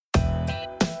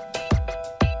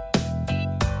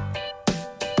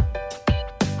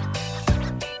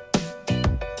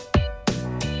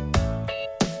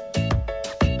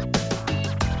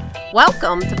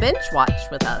Welcome to Binge Watch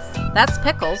with us. That's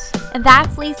Pickles. And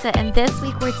that's Lisa, and this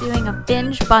week we're doing a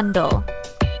binge bundle.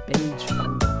 Binge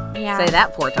bundle. Yeah. Say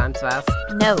that 4 times fast.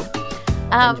 No.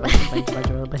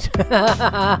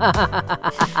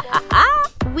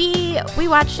 We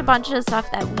watched a bunch of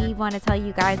stuff that we want to tell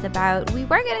you guys about. We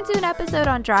were going to do an episode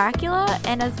on Dracula,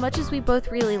 and as much as we both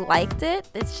really liked it,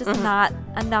 it's just not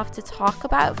enough to talk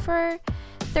about for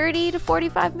 30 to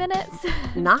 45 minutes.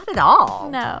 Not at all.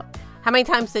 No. How many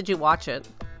times did you watch it?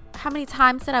 How many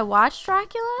times did I watch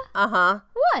Dracula? Uh-huh.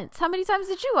 Once. How many times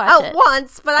did you watch it?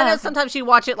 Once, but I know sometimes you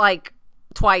watch it like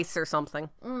twice or something.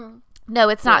 No,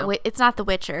 it's not. Yeah. It's not The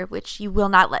Witcher, which you will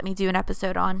not let me do an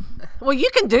episode on. Well, you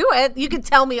can do it. You can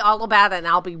tell me all about it, and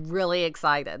I'll be really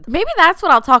excited. Maybe that's what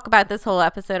I'll talk about this whole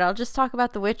episode. I'll just talk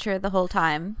about The Witcher the whole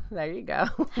time. There you go.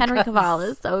 Henry Cavill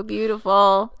is so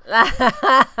beautiful.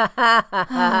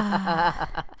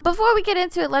 Before we get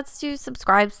into it, let's do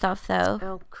subscribe stuff, though.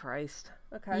 Oh, Christ.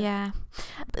 Okay. Yeah.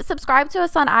 Subscribe to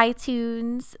us on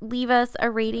iTunes. Leave us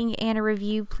a rating and a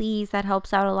review, please. That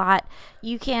helps out a lot.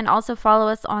 You can also follow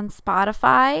us on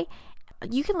Spotify.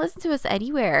 You can listen to us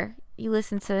anywhere you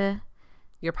listen to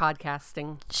Your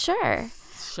podcasting Sure.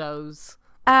 shows.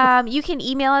 You can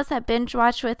email us at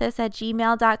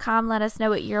bingewatchwithus@gmail.com. Let us know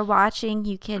what you're watching.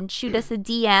 You can shoot us a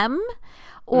DM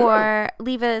or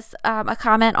leave us a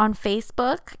comment on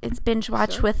Facebook. It's Binge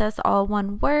Watch with Us, all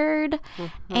one word.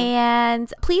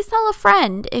 And please tell a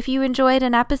friend if you enjoyed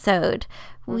an episode.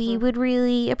 We would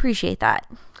really appreciate that.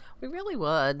 We really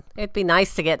would. It'd be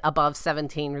nice to get above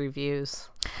 17 reviews.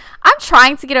 I'm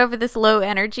trying to get over this low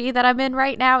energy that I'm in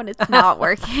right now, and it's not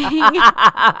working.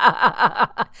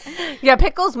 Yeah,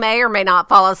 Pickles may or may not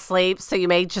fall asleep, so you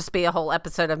may just be a whole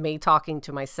episode of me talking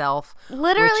to myself.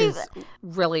 Literally, which is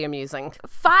really amusing.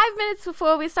 5 minutes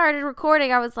before we started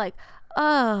recording, I was like,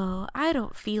 oh, I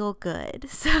don't feel good.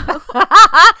 So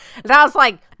And I was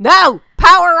like, no,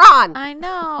 power on. I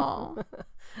know.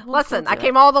 Listen, I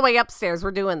came all the way upstairs.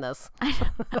 We're doing this.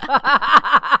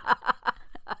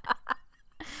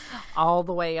 All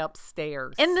the way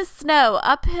upstairs. In the snow,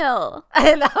 uphill.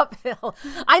 And uphill.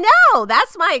 I know.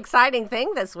 That's my exciting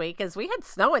thing this week is we had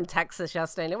snow in Texas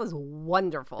yesterday, and it was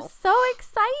wonderful. So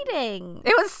exciting.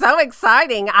 It was so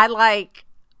exciting.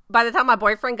 By the time my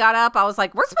boyfriend got up, I was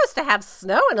like, we're supposed to have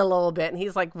snow in a little bit. And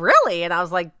he's like, really? And I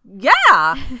was like,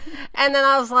 yeah. And then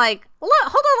I was like, look,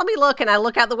 hold on, let me look. And I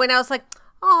look out the window. I was like,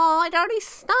 oh, it already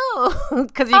snowed.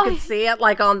 Because you could see it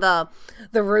like on the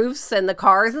roofs and the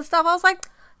cars and stuff. I was like,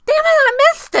 damn it, I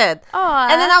missed it.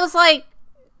 Aww. And then I was like,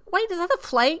 wait, is that a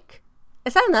flake?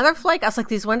 Is that another flake? I was like,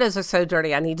 these windows are so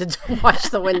dirty. I need to wash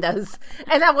the windows.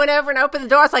 And I went over and opened the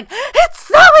door. I was like, it's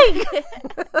snowing.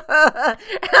 And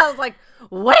I was like,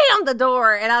 wham the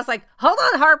door. And I was like, hold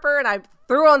on, Harper. And I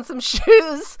threw on some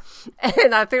shoes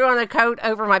and I threw on a coat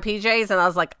over my PJs. And I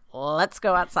was like, let's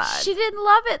go outside. She didn't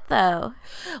love it, though.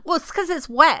 Well, it's because it's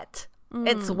wet.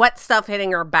 It's wet stuff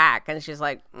hitting her back. And she's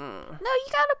like, No,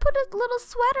 you got to put a little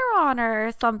sweater on her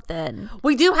or something.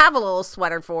 We do have a little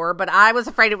sweater for her, but I was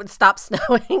afraid it would stop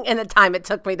snowing in the time it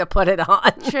took me to put it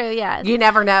on. True, yes. You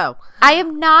never know. I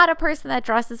am not a person that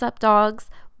dresses up dogs,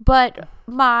 but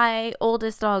my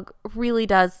oldest dog really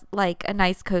does like a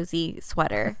nice cozy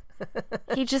sweater.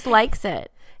 He just likes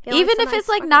it. Even if it's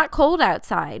like not cold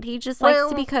outside, he just likes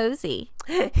to be cozy.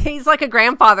 He's like a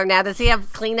grandfather now. Does he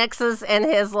have Kleenexes in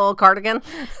his little cardigan?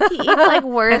 He eats like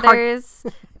Werther's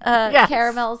Yes.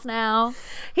 caramels now.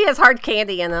 He has hard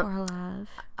candy in it. Or love.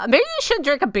 Maybe you should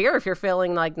drink a beer if you're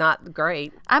feeling like not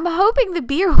great. I'm hoping the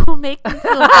beer will make me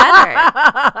feel better.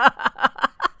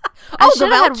 I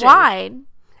should have had wine.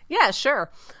 Yeah, sure.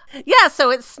 Yeah,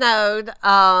 so it snowed.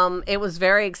 It was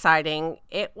very exciting.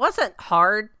 It wasn't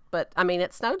hard, but I mean,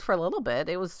 it snowed for a little bit.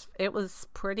 It was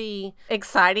pretty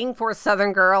exciting for a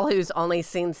Southern girl who's only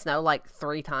seen snow like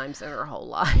 3 times in her whole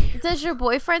life. Does your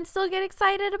boyfriend still get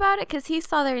excited about it? Because he's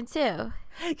Southern too. Yeah,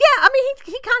 I mean,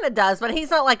 he kind of does, but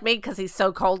he's not like me because he's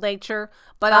so cold nature.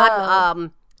 But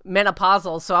I'm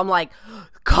menopausal, so I'm like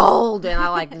cold, and I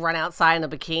like run outside in a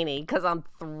bikini because I'm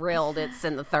thrilled it's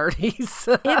in the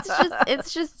 30s.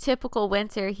 It's just typical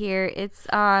winter here. It's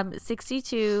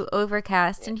 62,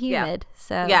 overcast and humid.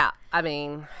 So yeah, I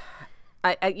mean,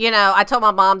 I told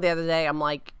my mom the other day, I'm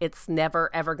like, it's never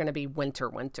ever going to be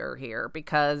winter here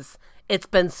because it's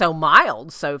been so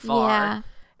mild so far. Yeah.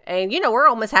 And, we're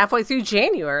almost halfway through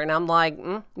January, and I'm like,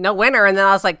 no winter. And then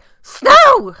I was like,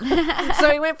 snow!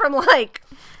 So we went from, like,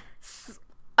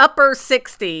 upper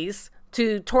 60s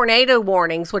to tornado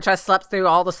warnings, which I slept through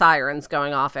all the sirens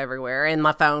going off everywhere and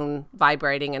my phone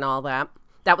vibrating and all that.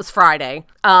 That was Friday.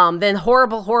 Then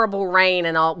horrible, horrible rain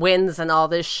and all winds and all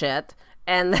this shit.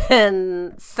 And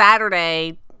then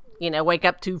Saturday, wake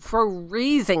up to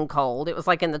freezing cold. It was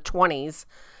like in the 20s.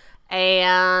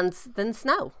 And then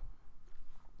snow.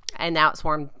 And now it's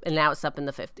warm, and now it's up in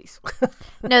the 50s.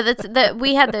 No,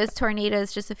 we had those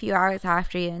tornadoes just a few hours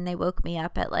after you, and they woke me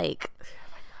up at like,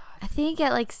 I think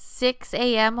at like 6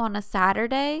 a.m. on a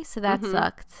Saturday, so that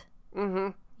sucked.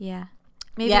 Mm-hmm. Yeah.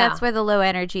 Maybe that's where the low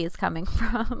energy is coming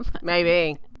from.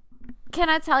 Maybe. Can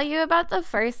I tell you about the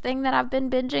first thing that I've been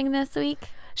binging this week?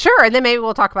 Sure, and then maybe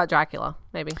we'll talk about Dracula,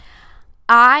 maybe.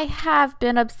 I have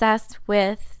been obsessed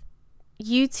with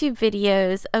YouTube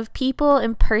videos of people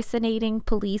impersonating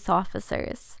police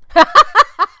officers.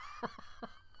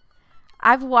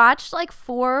 I've watched like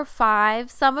 4 or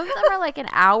 5. Some of them are like an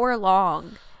hour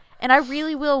long. And I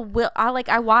really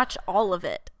I watch all of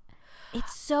it.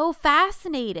 It's so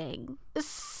fascinating.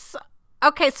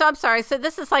 Okay, so I'm sorry. So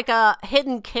this is like a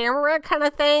hidden camera kind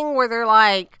of thing where they're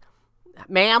like,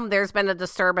 ma'am, there's been a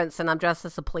disturbance and I'm dressed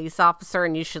as a police officer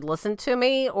and you should listen to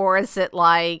me? Or is it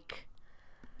like...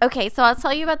 Okay, so I'll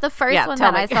tell you about the first one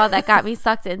that I saw that got me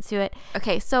sucked into it.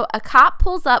 Okay, so a cop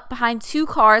pulls up behind 2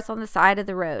 cars on the side of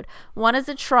the road. One is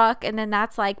a truck, and then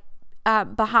that's like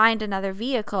behind another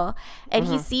vehicle. And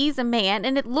he sees a man,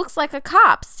 and it looks like a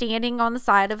cop standing on the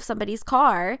side of somebody's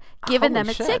car, giving them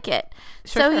a ticket.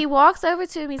 Sure. So he walks over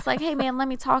to him. He's like, hey, man, let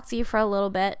me talk to you for a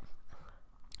little bit.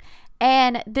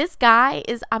 And this guy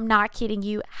is, I'm not kidding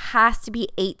you, has to be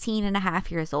 18 and a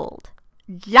half years old.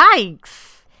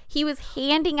 Yikes. He was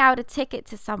handing out a ticket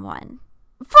to someone.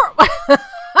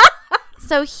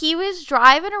 So he was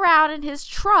driving around in his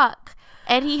truck,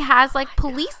 and he has like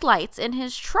police lights in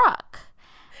his truck.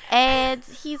 And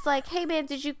he's like, hey man,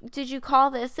 did you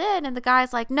call this in? And the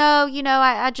guy's like, no,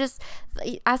 I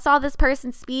saw this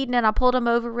person speeding and I pulled him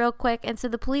over real quick. And so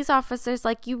the police officer's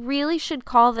like, you really should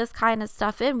call this kind of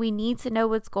stuff in. We need to know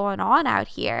what's going on out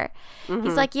here.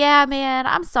 He's like, yeah, man,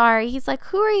 I'm sorry. He's like,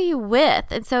 who are you with?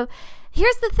 And so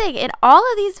here's the thing. In all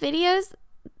of these videos,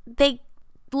 they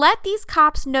let these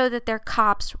cops know that they're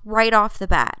cops right off the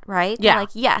bat, right? Yeah. They're like,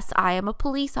 yes, I am a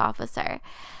police officer.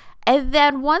 And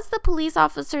then once the police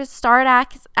officers start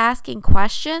asking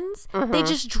questions, they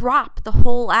just drop the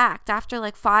whole act after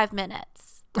like 5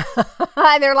 minutes.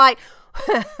 And they're like,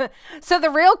 so the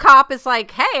real cop is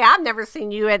like, hey, I've never seen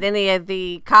you at any of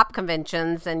the cop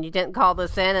conventions and you didn't call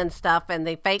this in and stuff. And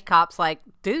the fake cop's like,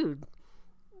 dude,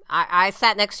 I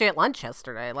sat next to you at lunch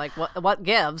yesterday. Like, what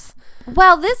gives?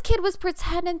 Well, this kid was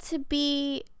pretending to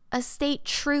be a state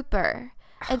trooper.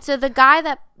 And so the guy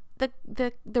that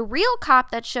the real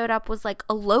cop that showed up was like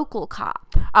a local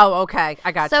cop. Oh, okay.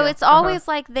 I got you. So it's always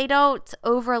like they don't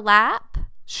overlap.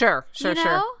 Sure.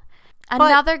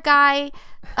 Another guy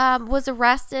was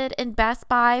arrested in Best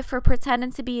Buy for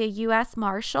pretending to be a U.S.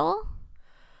 Marshal.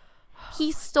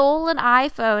 He stole an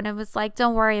iPhone and was like,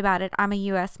 don't worry about it. I'm a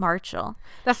U.S. Marshal.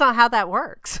 That's not how that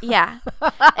works. Yeah.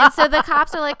 And so the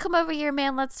cops are like, come over here,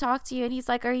 man. Let's talk to you. And he's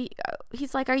like, are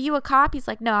you a cop? He's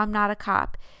like, no, I'm not a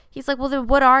cop. He's like, well, then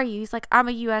what are you? He's like, I'm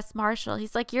a U.S. Marshal.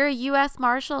 He's like, you're a U.S.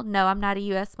 Marshal? No, I'm not a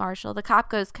U.S. Marshal. The cop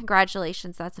goes,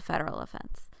 congratulations. That's a federal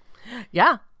offense.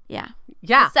 Yeah. Yeah.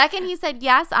 Yeah. The second he said,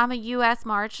 yes, I'm a U.S.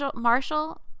 Marshal,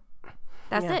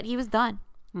 that's it. He was done.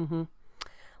 Mm-hmm.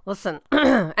 Listen,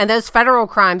 and those federal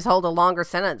crimes hold a longer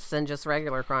sentence than just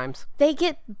regular crimes. They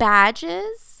get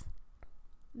badges.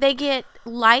 They get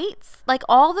lights, like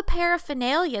all the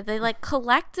paraphernalia. They like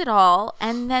collect it all,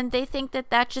 and then they think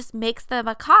that just makes them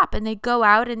a cop, and they go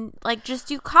out and like just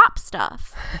do cop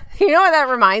stuff. You know what that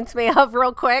reminds me of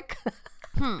real quick?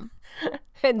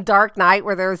 In Dark Knight,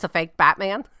 where there's a fake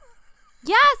Batman.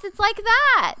 Yes, it's like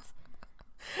that.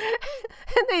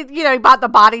 And he bought the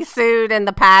bodysuit and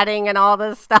the padding and all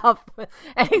this stuff.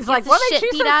 And he's like, what makes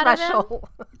you so special?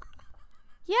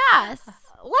 Yes.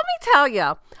 Let me tell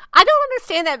you, I don't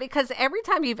understand that, because every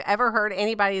time you've ever heard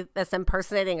anybody that's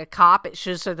impersonating a cop, it's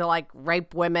usually to like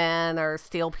rape women or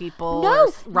steal people or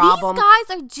rob them. These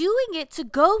guys are doing it to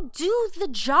go do the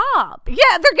job.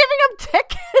 Yeah, they're giving them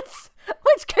tickets.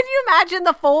 Which, can you imagine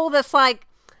the fool that's like,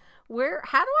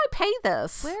 how do I pay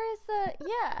this? Where's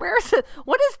it?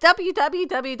 What is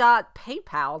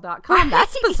www.paypal.com?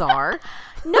 That's bizarre.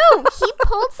 No, he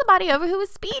pulled somebody over who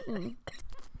was speeding.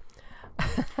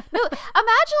 No, imagine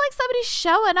like somebody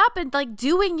showing up and like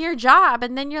doing your job,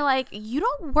 and then you're like, you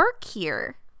don't work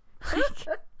here.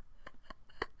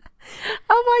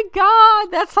 Oh my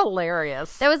God, that's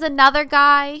hilarious. There was another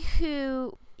guy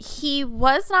who he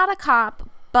was not a cop,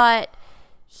 but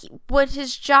what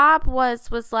his job was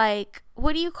like,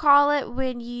 what do you call it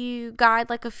when you guide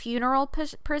like a funeral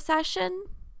procession?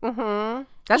 Mm-hmm.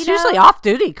 That's usually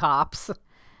off-duty cops.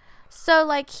 So,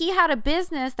 like, he had a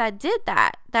business that did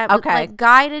that would, Okay. like,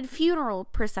 guided funeral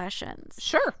processions.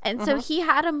 Sure. And so he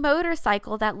had a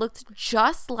motorcycle that looked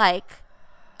just like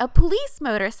a police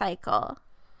motorcycle.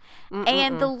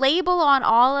 And the label on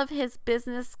all of his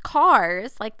business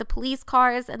cars, like the police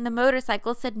cars and the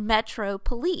motorcycle, said Metro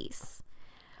Police.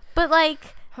 But,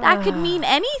 like, that could mean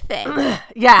anything.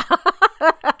 Yeah.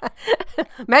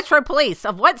 Metro Police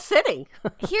of what city?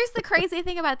 Here's the crazy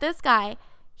thing about this guy.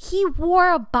 He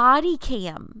wore a body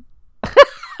cam.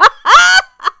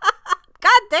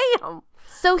 God damn.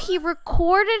 So he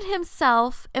recorded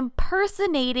himself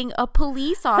impersonating a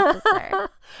police officer.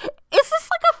 Is this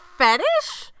like a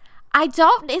fetish?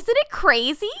 Isn't it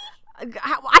crazy? I can't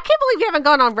believe you haven't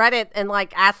gone on Reddit and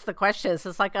like asked the questions.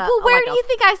 It's like a Well, where like do a you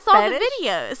think I saw fetish? the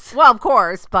videos? Well, of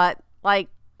course, but like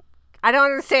I don't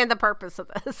understand the purpose of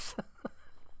this.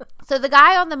 So the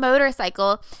guy on the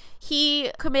motorcycle,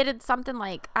 he committed something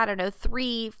like, I don't know,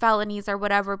 3 felonies or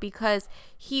whatever because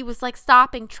he was like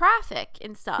stopping traffic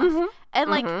and stuff. And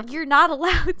like, you're not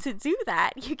allowed to do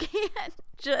that. You can't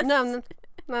just... No.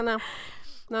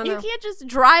 You can't just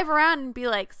drive around and be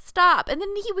like, stop. And then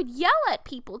he would yell at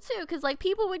people too, because like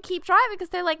people would keep driving because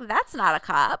they're like, that's not a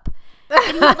cop.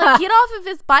 And he would like get off of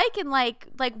his bike and like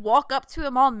walk up to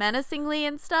him all menacingly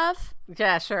and stuff.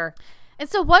 Yeah, sure. And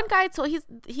so one guy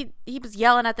he was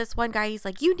yelling at this one guy. He's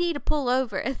like, you need to pull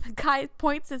over. And the guy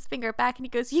points his finger back and he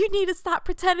goes, you need to stop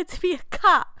pretending to be a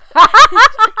cop.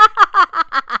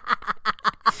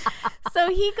 So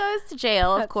he goes to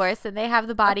jail, of course, and they have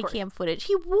the body cam footage.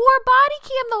 He wore body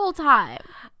cam the whole time.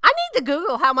 I need to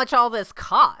Google how much all this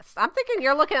costs. I'm thinking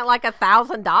you're looking at like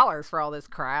 $1,000 for all this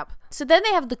crap. So then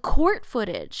they have the court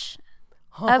footage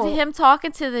of him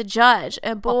talking to the judge.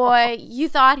 And boy, you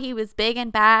thought he was big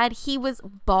and bad. He was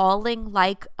bawling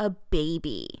like a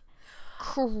baby,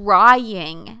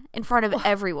 crying in front of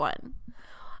everyone.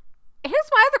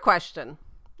 Here's my other question.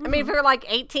 I mean, if you're like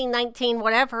 18, 19,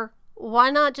 whatever,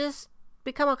 why not just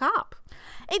become a cop?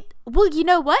 Well, you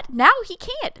know what? Now he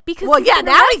can't because Well, he's yeah, been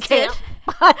now he arrested. can't.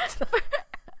 But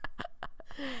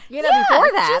before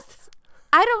that,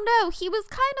 I don't know. He was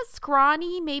kind of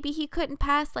scrawny. Maybe he couldn't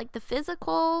pass like the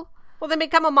physical. well, then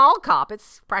become a mall cop.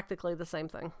 It's practically the same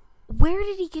thing. Where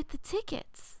did he get the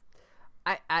tickets?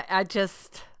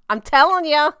 I'm telling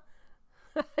you.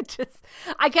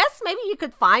 I guess maybe you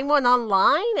could find one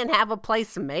online and have a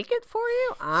place make it for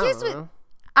you.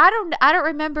 I don't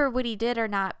remember what he did or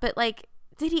not, but like,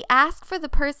 did he ask for the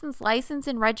person's license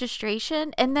and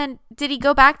registration? And then did he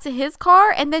go back to his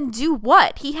car and then do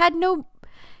what? He had no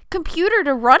computer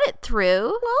to run it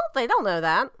through. Well, they don't know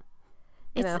that.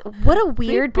 What a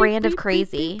weird brand of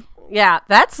crazy. Yeah,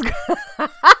 that's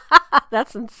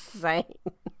that's insane.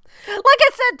 Like I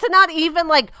said, to not even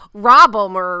like rob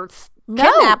them or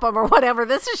kidnap them or whatever.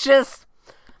 This is just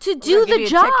to do the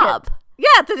job.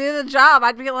 Yeah, to do the job.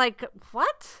 I'd be like,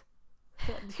 what?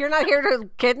 You're not here to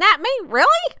kidnap me? Really?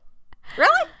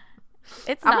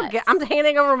 It's nuts. I'm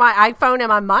handing over my iPhone and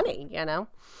my money, you know?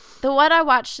 The one I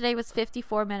watched today was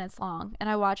 54 minutes long, and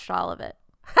I watched all of it.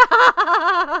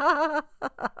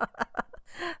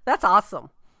 That's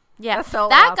awesome. Yeah. That's so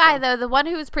that awesome. guy, though, the one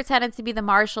who was pretending to be the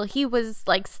marshal, he was,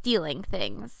 like, stealing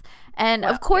things. And,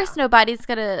 of course, nobody's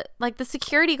going to, like, the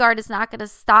security guard is not going to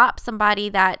stop somebody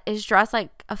that is dressed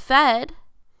like a Fed.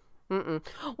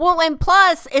 Well, and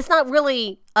plus, it's not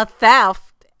really a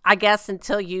theft, I guess,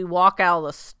 until you walk out of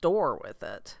the store with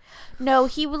it. No,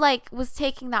 he was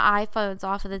taking the iPhones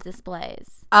off of the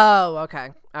displays. Oh,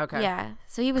 okay. Yeah,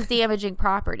 so he was damaging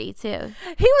property too.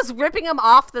 He was ripping them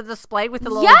off the display with the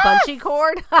little bungee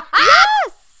cord.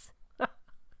 Yes.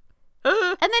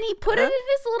 And then he put it in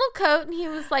his little coat, and he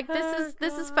was like,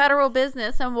 "This is federal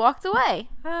business," and walked away.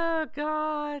 Oh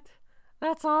God,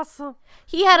 that's awesome.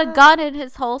 He had a gun in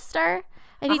his holster.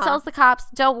 And he tells the cops,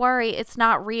 don't worry, it's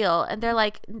not real. And they're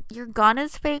like, your gun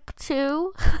is fake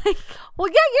too? Well,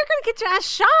 yeah, you're going to get your ass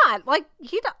shot. Like,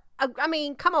 I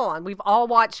mean, come on. We've all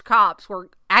watched cops where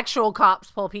actual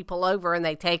cops pull people over and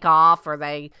they take off or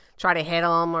they try to hit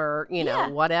them or, you know,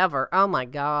 whatever. Oh, my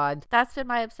God. That's been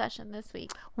my obsession this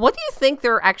week. What do you think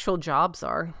their actual jobs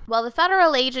are? Well, the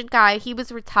federal agent guy, he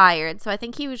was retired. So I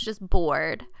think he was just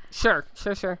bored. Sure.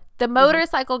 The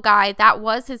motorcycle guy, that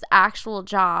was his actual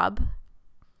job.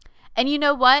 And you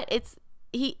know what?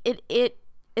 In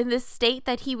this state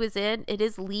that he was in, it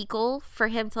is legal for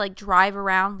him to like drive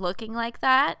around looking like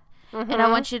that. And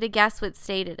I want you to guess what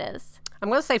state it is. I'm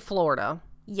going to say Florida.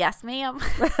 Yes, ma'am.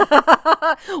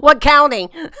 What county?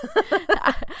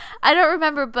 I don't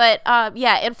remember, but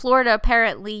in Florida,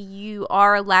 apparently you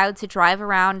are allowed to drive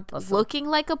around looking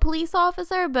like a police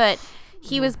officer, but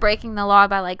he was breaking the law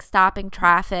by like stopping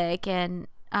traffic and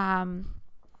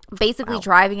Basically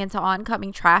driving into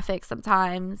oncoming traffic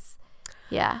sometimes.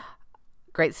 Yeah.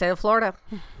 Great state of Florida.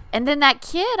 And then that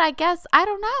kid, I guess, I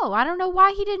don't know. I don't know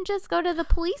why he didn't just go to the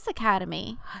police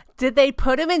academy. Did they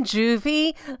put him in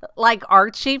juvie like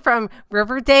Archie from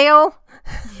Riverdale?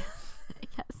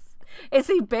 Yes. Is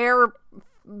he bare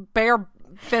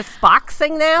fist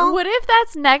boxing now? What if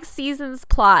that's next season's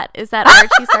plot, is that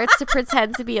Archie starts to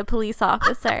pretend to be a police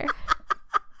officer?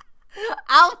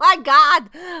 Oh my God.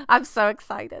 I'm so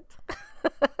excited.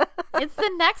 It's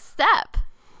the next step.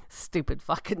 Stupid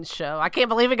fucking show. I can't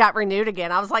believe it got renewed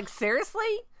again. I was like, seriously?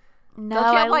 No,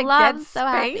 Don't you have, like, I'm Dead so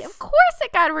happy. Space? Of course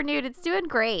it got renewed. It's doing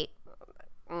great.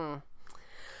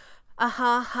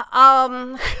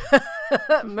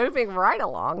 Moving right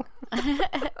along.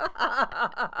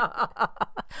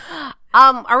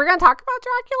 Are we going to talk about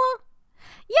Dracula?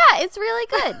 Yeah, it's really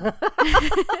good.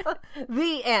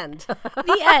 The end.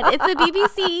 The end. It's a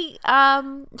BBC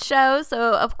show,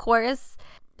 so of course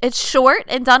it's short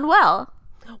and done well.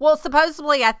 Well,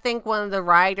 supposedly, I think one of the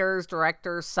writers,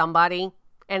 directors, somebody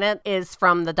in it is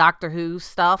from the Doctor Who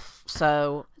stuff.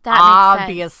 So That makes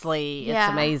obviously sense. it's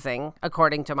Yeah. amazing,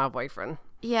 according to my boyfriend.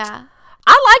 Yeah.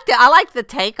 I liked it. I liked the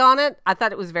take on it. I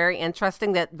thought it was very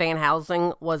interesting that Van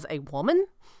Helsing was a woman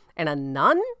and a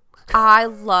nun. I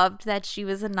loved that she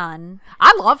was a nun.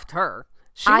 I loved her.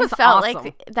 She was felt awesome.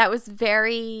 like that was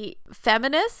very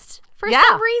feminist for Yeah.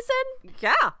 some reason.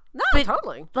 Yeah. No, But-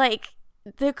 totally. Like,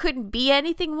 there couldn't be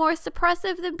anything more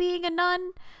suppressive than being a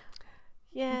nun.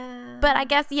 Yeah. But I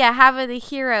guess, yeah, having the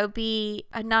hero be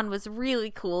a nun was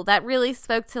really cool. That really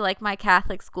spoke to, like, my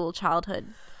Catholic school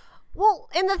childhood. Well,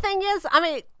 and the thing is, I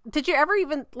mean, did you ever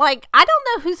even, like, I don't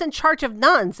know who's in charge of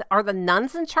nuns. Are the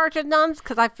nuns in charge of nuns?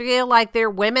 Because I feel like they're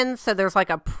women, so there's like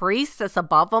a priest that's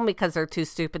above them because they're too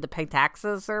stupid to pay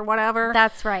taxes or whatever.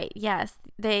 That's right. Yes.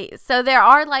 There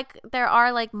are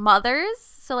like mothers.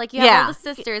 So like you have all the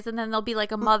sisters and then there'll be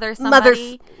like a mother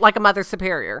somebody. Like a mother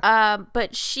superior.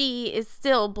 But she is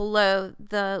still below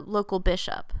the local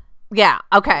bishop. Yeah,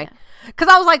 okay. Because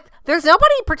I was like, there's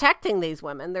nobody protecting these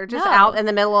women. They're just No. out in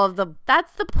the middle of the...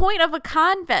 That's the point of a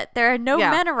convent. There are no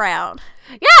Yeah. men around.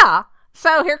 Yeah.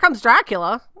 So here comes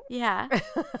Dracula. Yeah.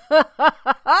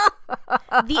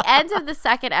 The end of the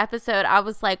second episode, I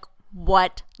was like,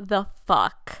 what the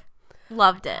fuck?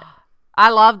 Loved it. I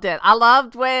loved it. I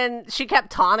loved when she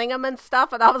kept taunting him and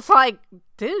stuff. And I was like,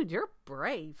 dude, you're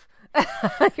brave.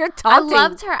 You're I taunting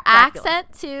loved her Dracula. accent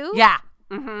too. Yeah.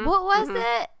 Mm-hmm. What was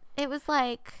it? It was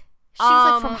like, she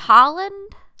was like from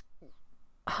Holland.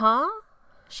 Huh?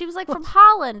 She was like from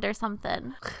Holland or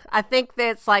something. I think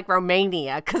that's like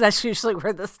Romania, because that's usually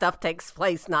where the stuff takes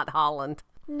place, not Holland.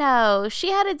 No,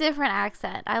 she had a different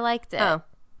accent. I liked it. Oh.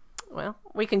 Well,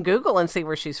 we can Google and see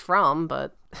where she's from,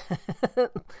 but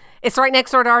it's right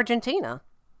next door to Argentina.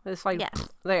 It's like Yes.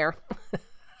 there.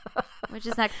 Which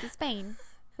is next to Spain.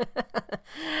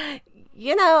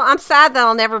 You know, I'm sad that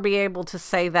I'll never be able to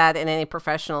say that in any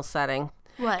professional setting.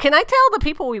 What? Can I tell the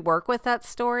people we work with that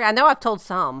story? I know I've told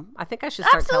some. I think I should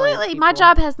start telling Absolutely. My people.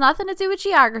 job has nothing to do with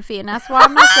geography, and that's why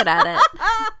I'm not good at it.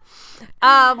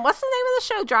 What's the name of the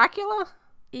show? Dracula?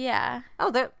 Yeah. Oh,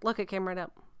 there. Look, it came right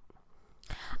up.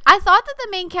 I thought that the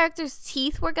main character's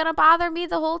teeth were going to bother me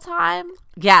the whole time.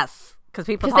 Yes, because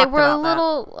people Because they talked were a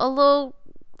about little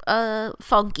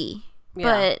funky.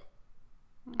 Yeah. But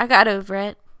I got over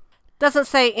it. Doesn't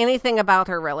say anything about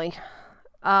her, really.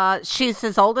 She's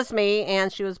as old as me,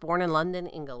 and she was born in London,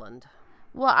 England.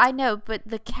 Well, I know, but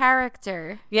the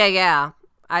character, Yeah.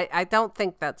 I don't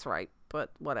think that's right,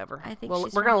 but whatever. I think well,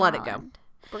 she's we're from gonna let it go. Holland.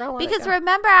 We're gonna let Because it go.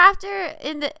 remember, after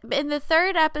in the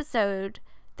third episode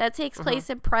that takes place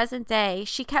in present day,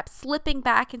 she kept slipping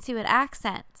back into an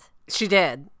accent. She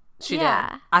did. She Yeah.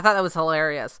 did. I thought that was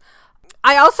hilarious.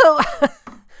 I also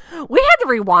we had to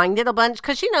rewind it a bunch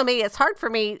because you know me. It's hard for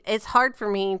me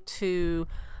to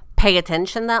pay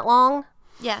attention that long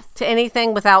Yes. to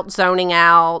anything without zoning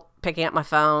out, picking up my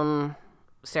phone,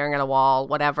 staring at a wall,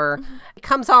 whatever. It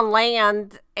comes on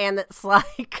land and it's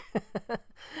like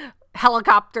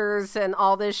helicopters and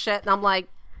all this shit, and I'm like,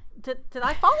 did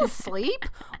I fall asleep?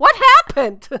 What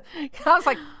happened? I was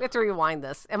like, we have to rewind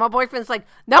this. And my boyfriend's like,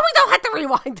 no, we don't have to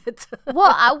rewind it.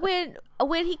 Well,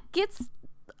 when he gets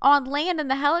on land and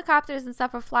the helicopters and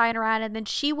stuff are flying around, and then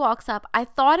she walks up, I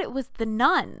thought it was the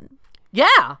nun.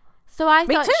 Yeah. So I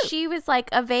Me thought too. she was like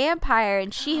a vampire,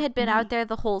 and she had been out there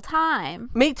the whole time.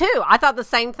 Me too. I thought the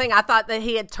same thing. I thought that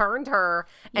he had turned her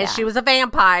and Yeah. she was a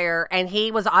vampire, and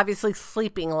he was obviously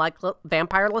sleeping like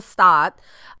vampire Lestat,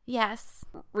 Yes.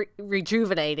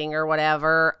 rejuvenating or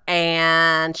whatever,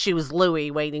 and she was Louis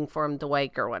waiting for him to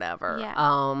wake or whatever. Yeah.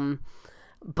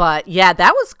 But yeah,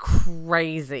 that was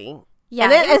crazy. Yeah,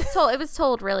 And it was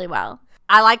told really well.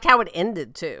 I liked how it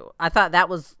ended too. I thought that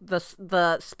was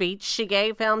the speech she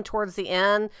gave him towards the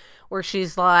end, where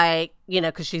she's like,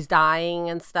 because she's dying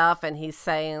and stuff, and she's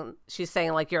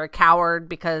saying like, you're a coward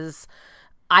because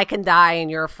I can die and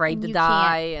you're afraid to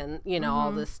die, and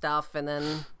all this stuff, and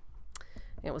then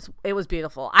it was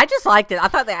beautiful. I just liked it. I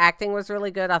thought the acting was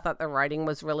really good. I thought the writing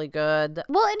was really good.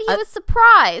 Well, and he was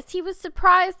surprised. He was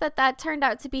surprised that turned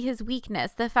out to be his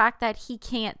weakness, the fact that he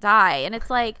can't die, and it's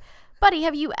like, buddy,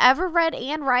 have you ever read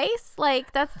Anne Rice?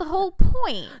 Like, that's the whole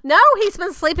point. No, he's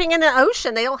been sleeping in the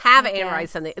ocean. They don't have Anne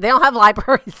Rice they don't have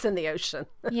libraries in the ocean.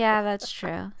 Yeah, that's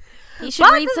true. He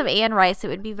should read some Anne Rice. It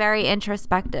would be very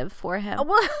introspective for him.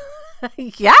 Well,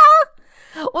 yeah.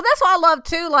 Well, that's what I love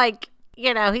too. Like,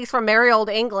 he's from merry old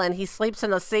England. He sleeps in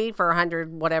the sea for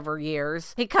 100 whatever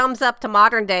years. He comes up to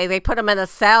modern day. They put him in a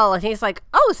cell, and he's like,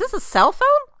 "Oh, is this a cell phone?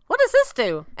 What does this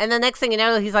do?" And the next thing you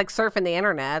know, he's like surfing the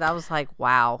internet. I was like,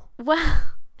 wow. Well,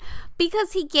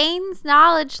 because he gains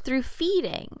knowledge through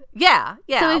feeding. Yeah.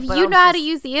 So if you know how to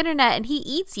use the internet and he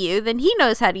eats you, then he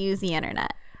knows how to use the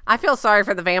internet. I feel sorry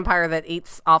for the vampire that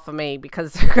eats off of me,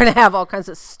 because they're going to have all kinds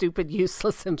of stupid,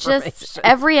 useless information. Just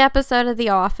every episode of The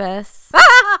Office.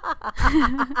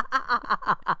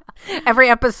 Every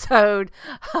episode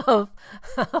of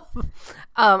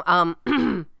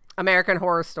American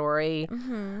Horror Story.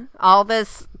 Mm-hmm. All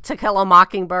this To Kill a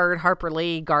Mockingbird, Harper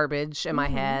Lee garbage in my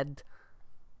head.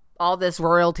 All this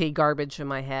royalty garbage in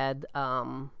my head.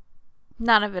 None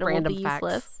of it will be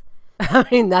useless. I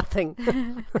mean,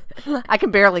 nothing. I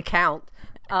can barely count.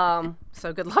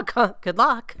 So good luck. Good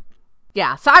luck.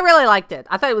 Yeah, so I really liked it.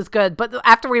 I thought it was good. But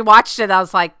after we watched it, I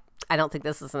was like, I don't think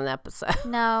this is an episode.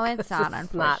 No, it's not,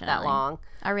 unfortunately. Not that long.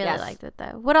 I really liked it,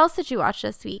 though. What else did you watch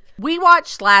this week? We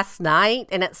watched last night,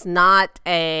 and it's not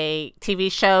a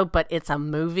TV show, but it's a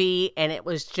movie, and it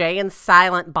was Jay and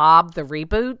Silent Bob, the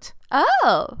reboot.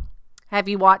 Oh. Have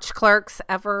you watched Clerks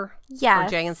ever? Yes, or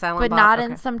Jay and Silent but Bob? Not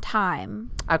in some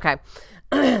time. Okay.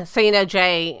 So you know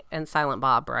Jay and Silent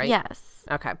Bob, right? Yes.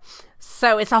 Okay.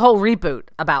 So it's a whole reboot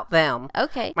about them.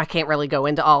 Okay. I can't really go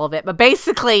into all of it, but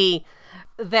basically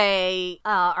they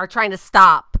are trying to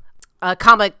stop a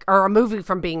comic or a movie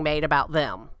from being made about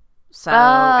them. So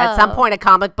at some point a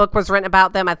comic book was written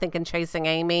about them, I think, in Chasing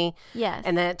Amy. Yes.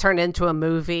 And then it turned into a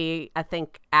movie, I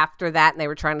think, after that, and they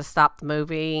were trying to stop the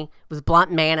movie. It was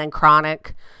Blunt Man and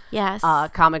Chronic. Yes.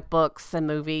 Comic books and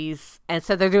movies. And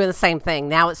so they're doing the same thing.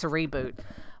 Now it's a reboot.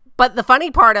 But the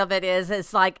funny part of it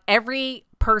is like every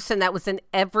person that was in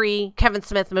every Kevin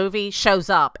Smith movie shows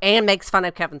up and makes fun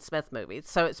of Kevin Smith movies.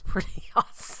 So it's pretty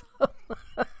awesome.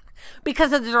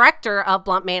 Because the director of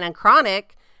Blunt Man and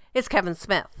Chronic is Kevin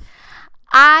Smith.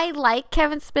 I like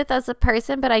Kevin Smith as a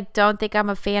person, but I don't think I'm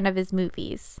a fan of his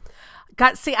movies.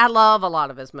 I love a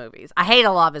lot of his movies. I hate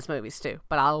a lot of his movies too,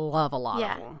 but I love a lot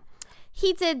of them.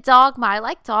 He did Dogma. I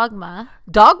like Dogma.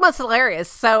 Dogma's hilarious.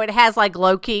 So it has like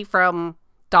Loki from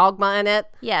Dogma in it.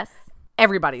 Yes.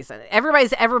 Everybody's in it.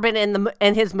 Everybody's ever been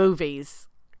in his movies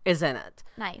is in it.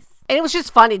 Nice. And it was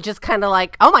just funny, just kind of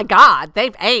like, oh my God,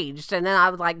 they've aged. And then I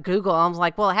would like Google, and I was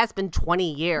like, well, it has been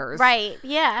 20 years. Right,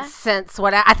 yeah. Since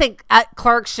I think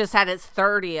Clerks just had its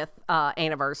 30th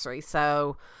anniversary.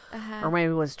 So, or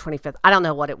maybe it was 25th. I don't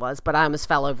know what it was, but I almost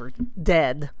fell over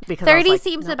dead. Because 30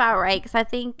 seems about right, because I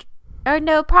think, or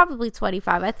no, probably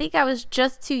 25. I think I was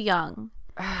just too young.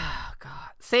 Oh, God.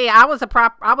 See, I was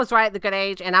right at the good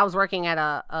age, and I was working at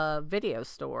a video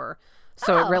store.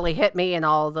 So it really hit me in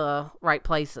all the right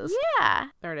places. Yeah.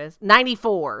 There it is.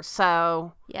 94.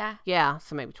 So. Yeah. Yeah.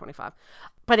 So maybe 25.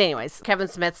 But anyways, Kevin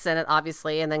Smith's in it,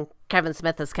 obviously. And then Kevin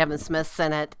Smith is Kevin Smith's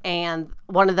in it. And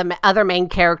one of the other main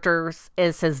characters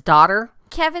is his daughter.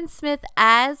 Kevin Smith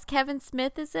as Kevin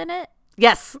Smith is in it?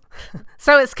 Yes.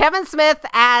 So it's Kevin Smith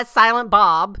as Silent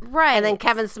Bob. Right. And then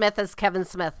Kevin Smith as Kevin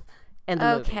Smith in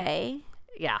the movie. Okay.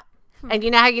 Yeah. And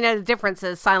you know how you know the difference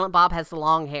is Silent Bob has the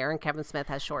long hair and Kevin Smith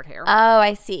has short hair. Oh,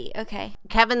 I see. Okay.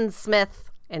 Kevin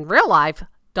Smith in real life,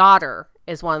 daughter,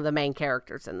 is one of the main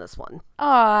characters in this one.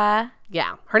 Aw.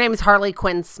 Yeah. Her name is Harley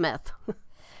Quinn Smith.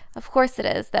 Of course it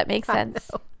is. That makes sense.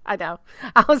 I know.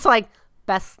 I was like,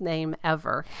 best name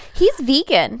ever. He's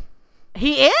vegan.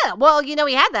 He is. Well, you know,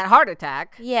 he had that heart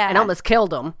attack. Yeah. And almost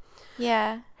killed him.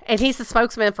 Yeah. And he's the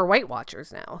spokesman for Weight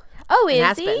Watchers now. Oh,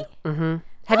 is he? Mm-hmm.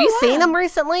 Have you seen him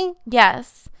recently?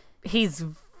 Yes. He's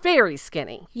very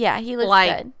skinny. Yeah, he looks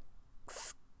good.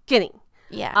 Skinny.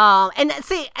 Yeah. And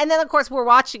then of course we're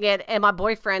watching it, and my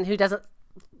boyfriend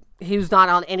who's not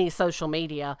on any social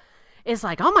media is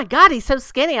like, oh my God, he's so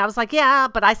skinny. I was like, yeah,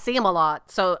 but I see him a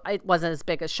lot. So it wasn't as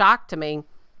big a shock to me.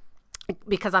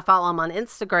 because I follow him on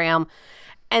Instagram.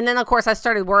 And then, of course, I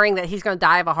started worrying that he's going to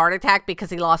die of a heart attack because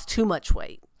he lost too much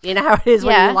weight. You know how it is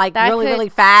when you're like really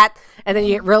fat and then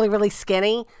you get really, really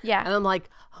skinny? Yeah. And I'm like,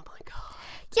 oh my God.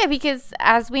 Yeah, because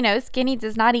as we know, skinny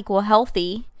does not equal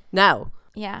healthy. No.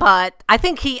 Yeah. But I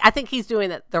think he's doing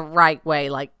it the right way.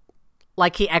 Like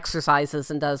he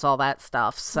exercises and does all that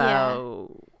stuff.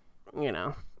 So, you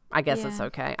know, I guess it's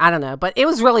okay. I don't know. But it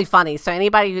was really funny. So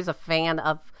anybody who's a fan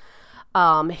of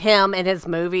him and his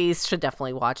movies should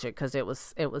definitely watch it because it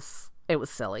was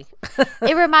silly.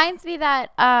 It reminds me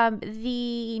that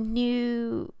the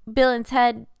new Bill and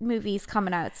Ted movie's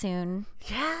coming out soon.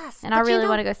 Yes. And I really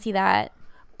want to go see that.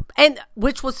 And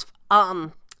which was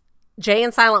Jay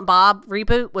and Silent Bob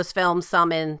reboot was filmed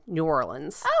some in New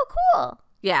Orleans. Oh, cool.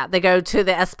 Yeah, they go to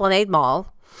the Esplanade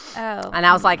Mall. Oh. And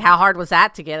I was like, how hard was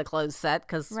that to get a closed set?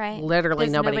 Because literally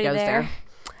There's nobody goes there.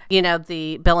 You know,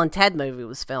 the Bill and Ted movie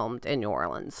was filmed in New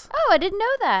Orleans. Oh, I didn't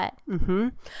know that. Mm-hmm.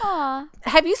 Aw.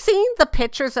 Have you seen the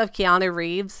pictures of Keanu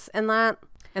Reeves in the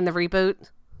reboot?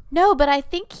 No, but I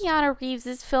think Keanu Reeves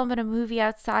is filming a movie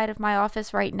outside of my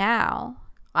office right now.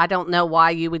 I don't know why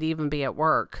you would even be at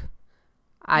work.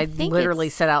 I literally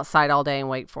sit outside all day and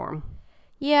wait for him.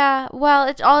 Yeah, well,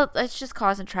 it's just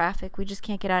causing traffic. We just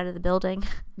can't get out of the building.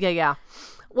 Yeah.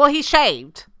 Well, he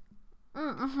shaved.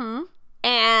 Mm-hmm.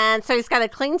 And so he's got a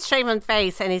clean shaven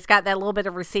face and he's got that little bit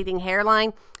of receding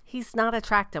hairline. He's not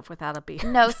attractive without a beard.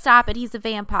 No, stop it. He's a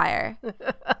vampire.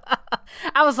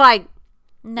 I was like,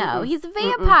 no, he's a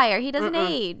vampire. He doesn't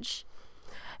age.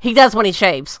 He does when he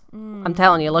shaves. I'm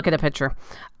telling you, look at a picture.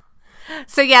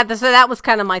 So yeah, so that was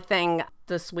kind of my thing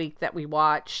this week that we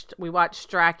watched. We watched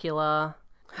Dracula.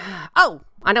 Oh,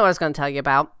 I know what I was going to tell you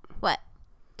about. What?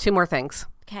 2 more things.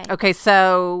 Okay,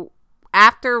 so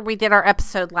after we did our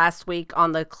episode last week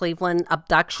on the Cleveland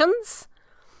abductions,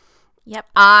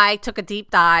 I took a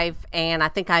deep dive, and I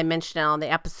think I mentioned it on the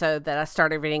episode that I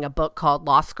started reading a book called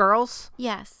Lost Girls.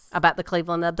 Yes. About the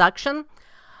Cleveland abduction.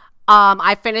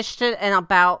 I finished it in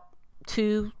about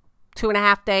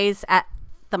 2.5 days at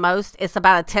the most. It's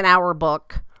about a 10-hour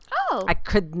book. Oh.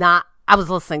 I was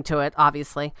listening to it,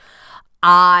 obviously.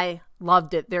 I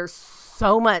loved it. There's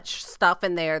so much stuff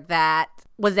in there that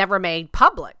was never made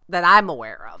public that I'm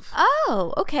aware of.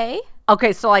 Oh, okay.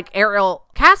 Okay, so like Ariel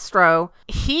Castro,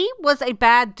 he was a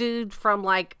bad dude from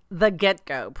like the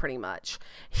get-go, pretty much.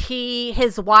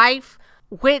 His wife,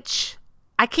 which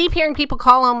I keep hearing people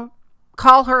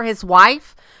call her his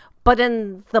wife, but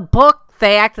in the book,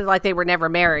 they acted like they were never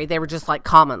married. They were just like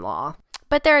common law.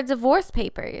 But there are divorce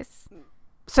papers.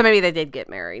 So maybe they did get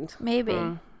married.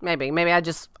 Maybe. Maybe I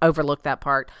just overlooked that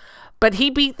part. But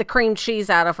he beat the cream cheese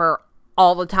out of her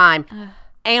all the time.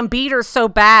 And beat her so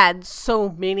bad so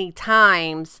many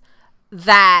times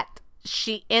that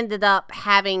she ended up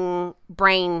having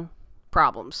brain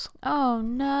problems. Oh,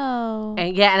 no.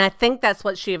 And I think that's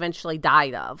what she eventually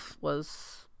died of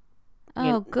was...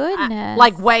 goodness.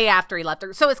 Like way after he left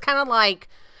her. So it's kind of like,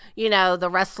 you know, the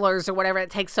wrestlers or whatever.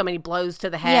 It takes so many blows to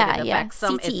the head. It affects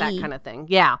them. CTE. It's that kind of thing.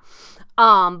 Yeah.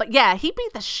 But yeah, he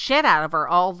beat the shit out of her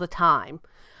all the time.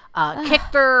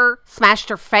 Kicked her, smashed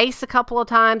her face a couple of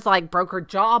times, like broke her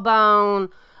jawbone,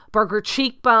 broke her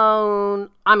cheekbone.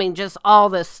 I mean, just all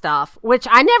this stuff, which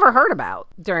I never heard about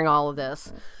during all of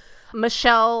this.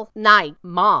 Michelle Knight,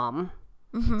 mom,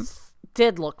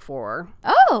 did look for her.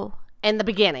 Oh. In the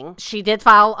beginning, she did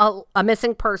file a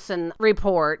missing person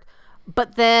report,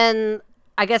 but then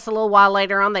I guess a little while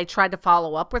later on, they tried to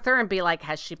follow up with her and be like,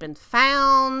 has she been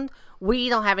found? We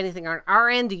don't have anything on our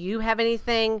end. Do you have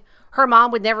anything? Her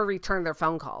mom would never return their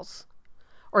phone calls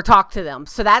or talk to them.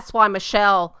 So that's why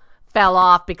Michelle fell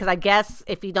off, because I guess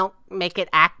if you don't make it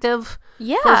active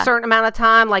for a certain amount of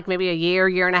time, like maybe a year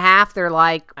and a half, they're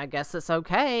like, I guess it's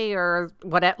okay or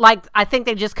whatever. Like, I think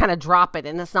they just kind of drop it,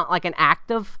 and it's not like an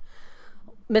active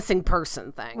missing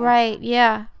person thing. Right,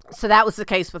 yeah. So that was the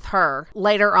case with her.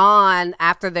 Later on,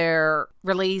 after they're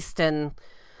released and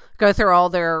go through all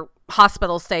their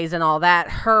hospital stays and all that,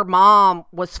 her mom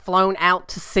was flown out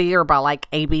to see her by like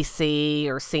ABC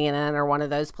or CNN or one of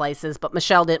those places, but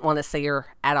Michelle didn't want to see her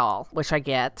at all, which I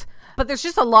get. But there's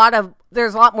just a lot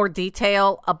more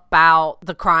detail about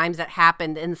the crimes that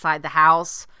happened inside the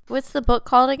house. What's the book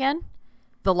called again?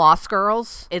 The Lost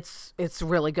Girls. It's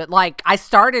really good. Like, I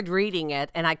started reading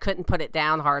it and I couldn't put it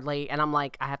down hardly, and I'm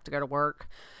like, I have to go to work.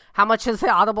 How much is the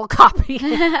Audible copy?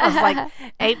 I was like,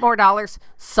 $8 more.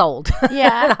 Sold.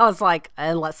 Yeah. And I was like,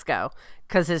 and let's go,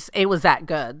 because it was that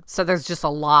good. So there's just a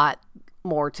lot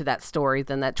more to that story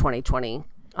than that 2020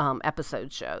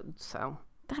 episode showed. So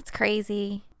that's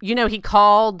crazy. You know, he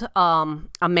called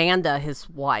Amanda his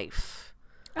wife.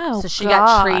 Oh, so she God.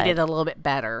 got treated a little bit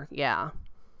better. Yeah.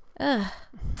 Ugh.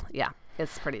 Yeah.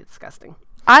 It's pretty disgusting.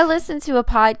 I listened to a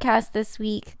podcast this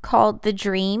week called The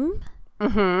Dream.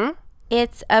 Mm-hmm.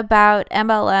 It's about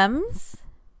MLMs.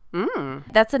 Mm.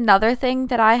 That's another thing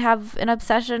that I have an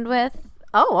obsession with.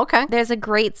 Oh, okay. There's a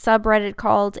great subreddit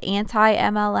called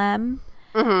Anti-MLM.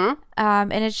 Mm-hmm.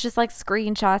 And it's just like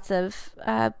screenshots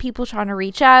of people trying to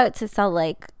reach out to sell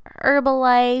like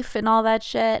Herbalife and all that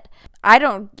shit.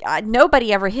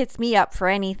 Nobody ever hits me up for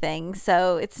anything.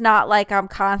 So it's not like I'm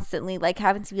constantly like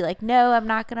having to be like, no, I'm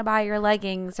not going to buy your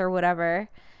leggings or whatever.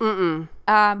 Mm-mm.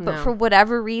 But No. for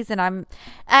whatever reason,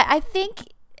 I think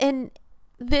in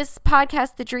this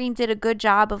podcast, The Dream did a good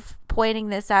job of pointing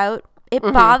this out. It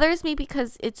bothers me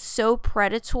because it's so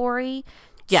predatory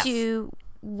to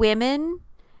women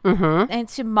and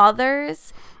to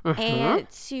mothers and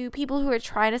to people who are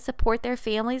trying to support their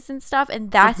families and stuff. And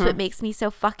that's what makes me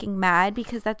so fucking mad,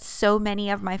 because that's so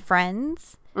many of my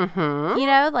friends. You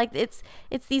know, like it's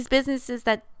these businesses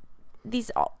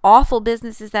these awful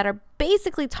businesses that are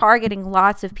basically targeting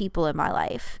lots of people in my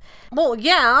life. Well,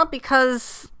 yeah,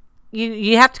 because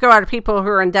you have to go out to people who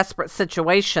are in desperate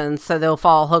situations, so they'll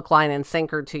fall hook, line, and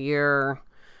sinker to your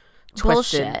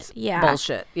Bullshit.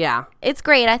 bullshit. Yeah, It's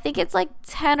great. I think it's like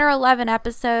 10 or 11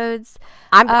 episodes.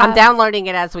 I'm downloading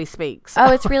it as we speak. So.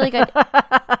 Oh, it's really good.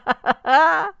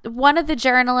 One of the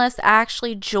journalists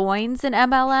actually joins an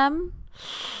MLM.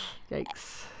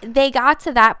 Yikes. They got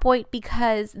to that point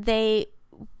because they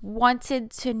wanted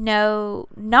to know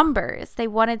numbers. They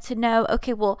wanted to know,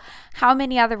 okay, well, how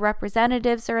many other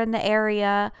representatives are in the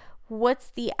area? What's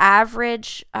the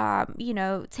average,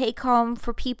 take home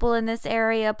for people in this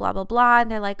area, blah, blah, blah. And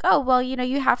they're like, oh, well,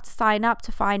 you have to sign up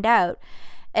to find out.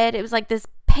 And it was like this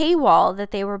paywall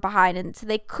that they were behind. And so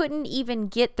they couldn't even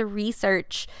get the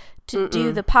research to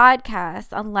do the podcast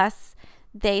unless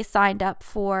they signed up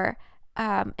for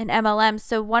an MLM.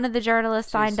 So one of the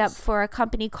journalists signed up for a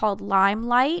company called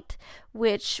Limelight,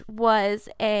 which was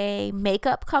a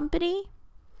makeup company.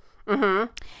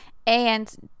 And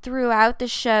throughout the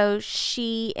show,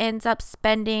 she ends up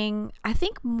spending, I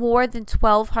think, more than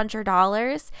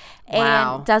 $1,200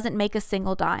 and doesn't make a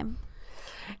single dime.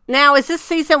 Now, is this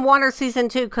season 1 or season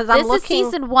 2? Because This is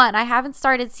season 1. I haven't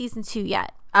started season 2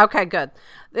 yet. Okay, good.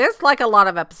 There's like a lot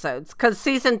of episodes, because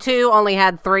season 2 only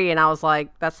had 3, and I was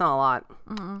like, that's not a lot.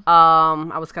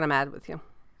 I was kind of mad with you.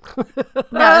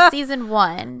 No, season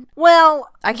 1. Well,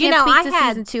 I can't speak to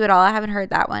season 2 at all. I haven't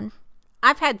heard that one.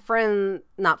 I've had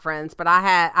not friends, but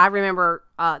I remember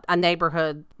a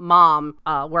neighborhood mom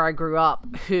where I grew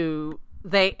up who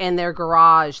in their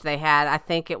garage they had, I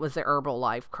think it was the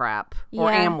Herbalife crap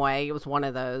or Amway. It was one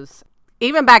of those.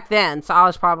 Even back then, so I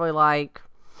was probably like,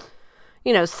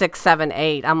 6, 7,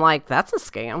 8. I'm like, that's a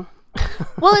scam.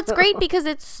 Well, it's great because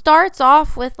it starts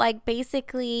off with like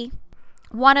basically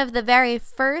one of the very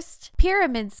first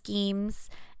pyramid schemes.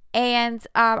 And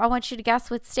I want you to guess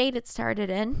what state it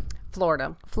started in.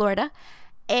 Florida.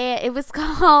 And it was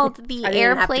called the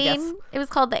airplane. It was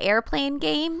called the airplane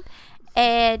game.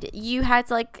 And you had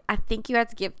to I think you had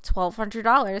to give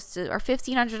 $1,200 or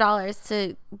 $1,500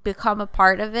 to become a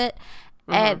part of it.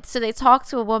 And so they talked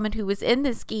to a woman who was in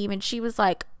this scheme, and she was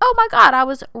like, oh my God, I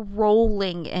was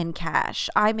rolling in cash.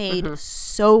 I made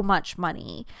so much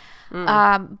money.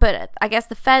 But I guess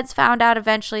the feds found out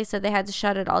eventually, so they had to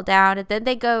shut it all down. And then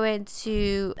they go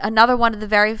into another one of the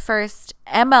very first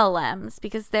MLMs,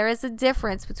 because there is a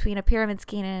difference between a pyramid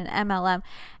scheme and an MLM.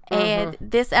 And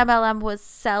this MLM was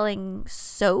selling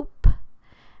soap.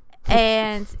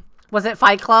 And was it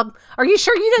Fight Club? Are you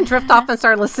sure you didn't drift off and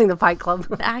start listening to Fight Club?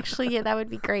 Actually, yeah, that would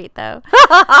be great, though.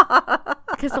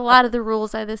 Because a lot of the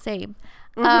rules are the same.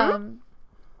 And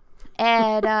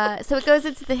so it goes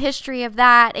into the history of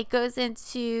that. It goes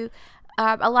into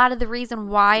a lot of the reason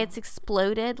why it's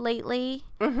exploded lately.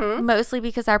 Mostly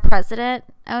because our president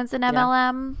owns an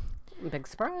MLM. Big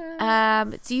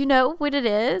surprise. Do you know what it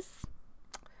is?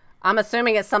 I'm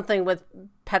assuming it's something with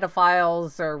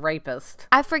pedophiles or rapists.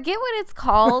 I forget what it's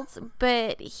called,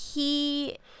 but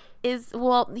he's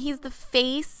the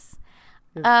face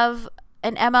of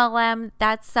an MLM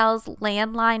that sells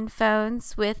landline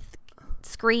phones with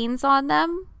screens on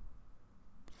them.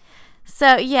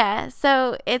 So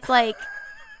it's like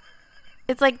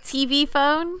TV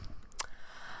phone.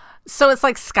 So it's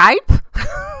like Skype,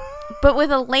 but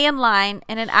with a landline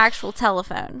and an actual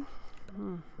telephone.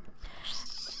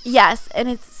 Yes, and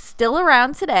it's still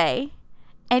around today,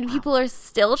 and people are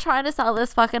still trying to sell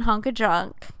this fucking hunk of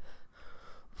junk.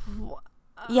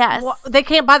 Yes. They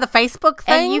can't buy the Facebook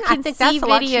thing? And you can I think see that's a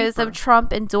lot videos cheaper. of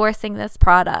Trump endorsing this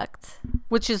product.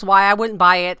 Which is why I wouldn't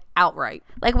buy it outright.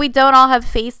 Like, we don't all have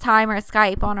FaceTime or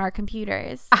Skype on our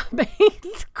computers. I mean,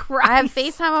 Christ. I have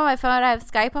FaceTime on my phone. I have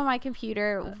Skype on my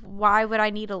computer. Why would I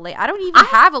need I don't even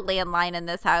have a landline in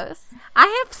this house.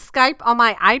 I have Skype on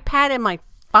my iPad and my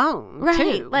phone,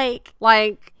 Right. too. Like,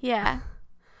 yeah.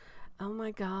 Oh,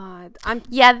 my God.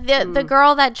 The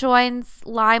girl that joins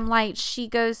Limelight, she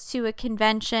goes to a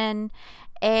convention,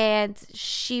 and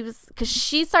because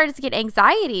she started to get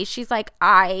anxiety. She's like,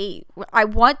 I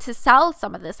want to sell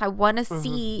some of this. I want to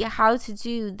see how to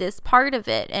do this part of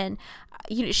it. And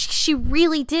she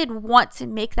really did want to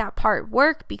make that part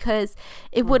work, because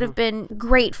it would have been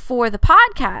great for the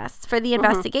podcast, for the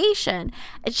investigation.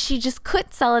 And she just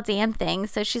couldn't sell a damn thing.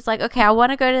 So she's like, okay, I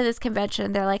want to go to this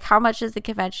convention. They're like, how much is the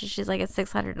convention? She's like, it's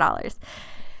 $600.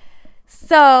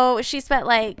 So she spent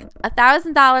like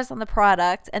 $1,000 on the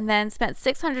product, and then spent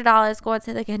 $600 going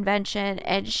to the convention.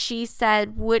 And she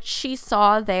said what she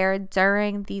saw there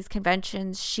during these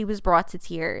conventions, she was brought to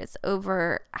tears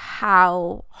over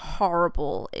how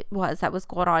horrible it was that was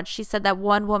going on. She said that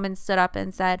one woman stood up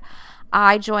and said,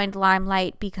 I joined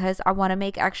Limelight because I want to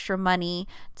make extra money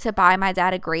to buy my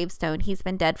dad a gravestone. He's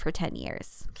been dead for 10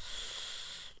 years.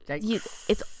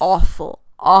 It's awful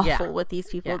what these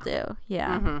people do.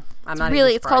 Yeah. I'm not really,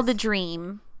 even it's called The surprised.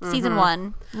 Dream. Season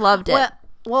 1. Loved it.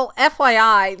 Well,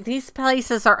 FYI, these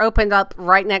places are opened up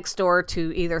right next door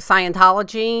to either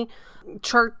Scientology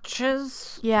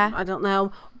churches. Yeah. I don't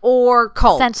know. Or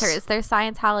cults. Centers. They're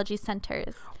Scientology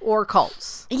centers. Or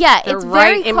cults. Yeah, They're it's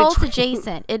very right in cult between.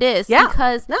 adjacent. It is. Yeah.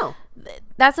 Because No.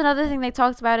 that's another thing they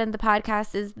talked about in the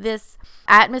podcast, is this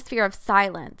atmosphere of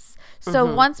silence. So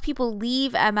once people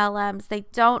leave MLMs, they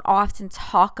don't often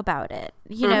talk about it.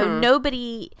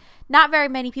 Not very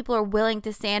many people are willing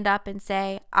to stand up and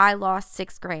say, I lost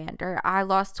 $6,000, or I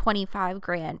lost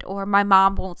 $25,000, or my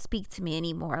mom won't speak to me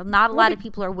anymore. Not a lot of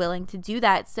people are willing to do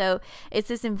that. So it's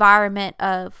this environment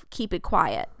of keep it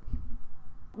quiet.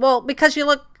 Well, because you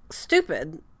look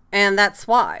stupid, and that's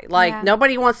why.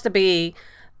 Nobody wants to be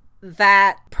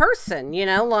that person,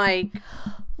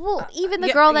 Well, even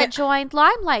the girl that joined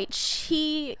Limelight,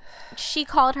 she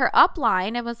called her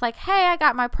upline and was like, hey, I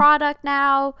got my product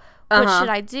now. What should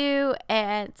I do?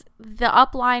 And the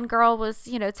upline girl was,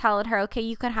 telling her, okay,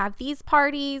 you can have these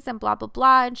parties and blah, blah,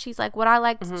 blah. And she's like, what I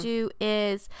like to do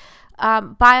is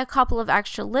buy a couple of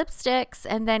extra lipsticks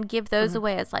and then give those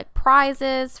away as like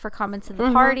prizes for coming to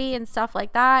the party and stuff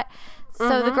like that.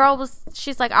 So the girl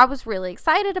she's like, I was really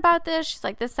excited about this. She's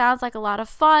like, this sounds like a lot of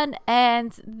fun.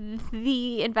 And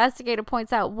the investigator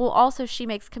points out, well, also she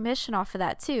makes commission off of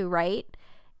that too, right?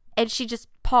 And she just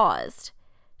paused.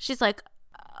 She's like,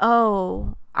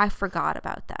 oh, I forgot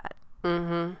about that.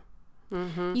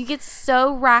 You get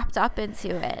so wrapped up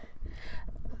into it.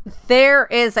 There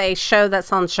is a show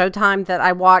that's on Showtime that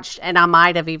I watched, and I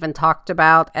might have even talked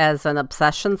about as an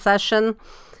obsession session.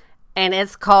 And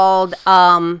it's called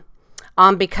On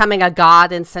Becoming a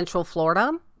God in Central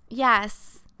Florida.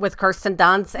 Yes. With Kirsten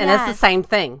Dunst. And it's the same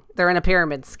thing. They're in a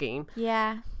pyramid scheme.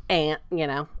 Yeah. And,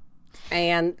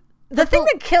 and the thing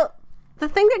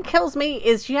that kills me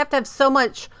is you have to have so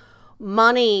much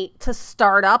money to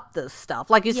start up this stuff.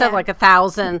 Like you said, like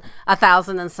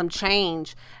 $1,000 and some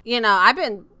change. I've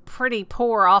been pretty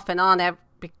poor off and on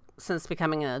since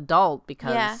becoming an adult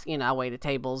because, I waited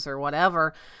tables or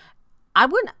whatever. I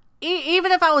wouldn't,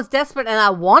 even if I was desperate and I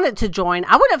wanted to join,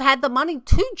 I would have had the money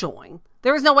to join.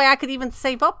 There was no way I could even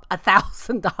save up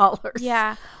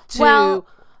 $1,000 to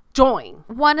join.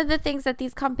 One of the things that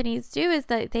these companies do is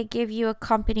that they give you a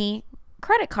company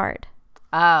credit card.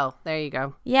 Oh, there you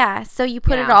go. Yeah, so you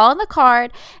put it all in the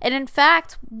card. And in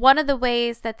fact, one of the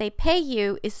ways that they pay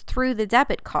you is through the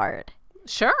debit card.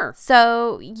 Sure.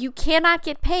 So you cannot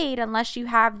get paid unless you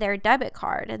have their debit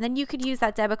card. And then you could use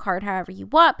that debit card however you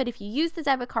want. But if you use the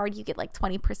debit card, you get like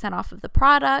 20% off of the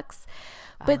products.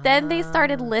 But then they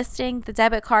started listing the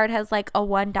debit card has like a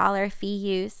 $1 fee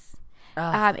use.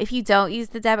 If you don't use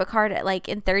the debit card, like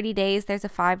in 30 days, there's a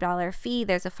 $5 fee.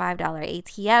 There's a $5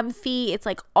 ATM fee. It's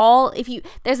like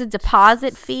there's a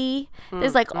deposit fee.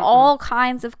 There's like all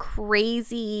kinds of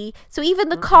crazy. So even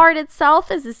the card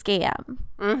itself is a scam.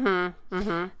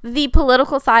 The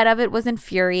political side of it was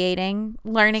infuriating.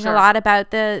 Learning a lot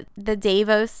about the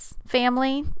Davos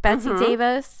family, Betsy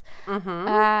Davos,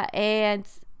 and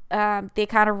they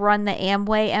kind of run the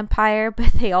Amway empire,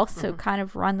 but they also kind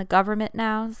of run the government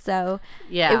now. So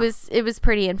it was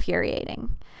pretty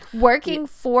infuriating. Working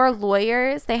for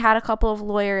lawyers, they had a couple of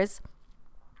lawyers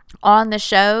on the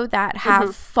show that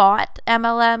have fought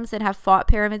MLMs and have fought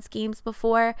pyramid schemes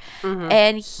before,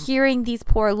 and hearing these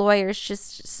poor lawyers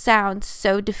just sound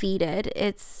so defeated,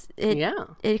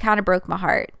 it kind of broke my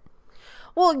heart.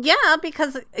 Well, yeah,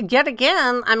 because yet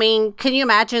again, I mean, can you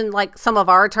imagine like some of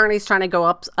our attorneys trying to go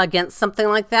up against something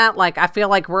like that? Like, I feel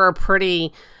like we're a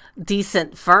pretty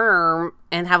decent firm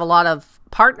and have a lot of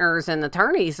partners and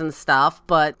attorneys and stuff,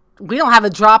 but we don't have a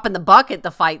drop in the bucket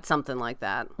to fight something like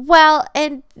that. Well,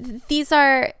 and these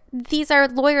are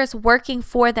lawyers working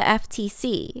for the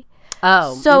FTC.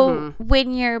 Oh. So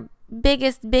when your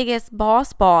biggest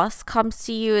boss comes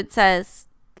to you and says,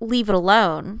 leave it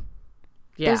alone.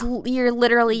 Yeah.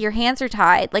 Your hands are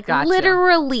tied. Like, Gotcha.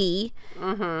 literally,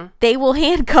 they will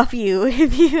handcuff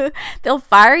you they'll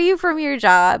fire you from your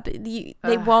job. They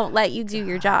won't let you do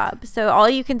your job. So all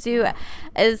you can do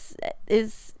is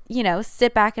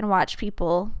sit back and watch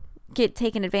people get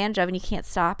taken advantage of, and you can't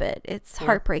stop it. It's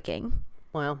heartbreaking.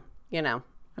 Well,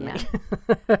 I mean,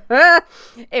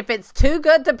 if it's too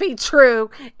good to be true,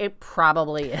 it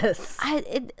probably is.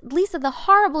 Lisa, the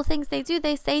horrible things they do,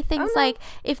 they say things like,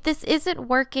 if this isn't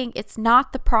working, it's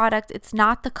not the product, it's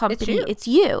not the company, it's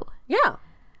you. Yeah.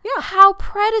 Yeah. How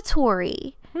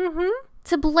predatory.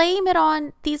 To blame it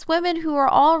on these women who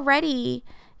are already,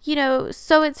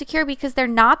 so insecure because they're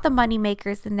not the money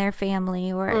makers in their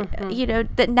family, or,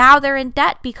 that now they're in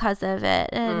debt because of it.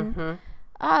 And,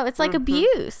 it's like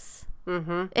abuse.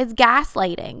 It's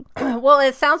gaslighting. Well,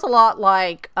 it sounds a lot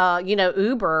like,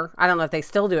 Uber. I don't know if they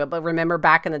still do it, but remember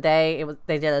back in the day,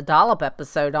 they did a Dollop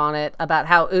episode on it about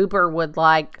how Uber would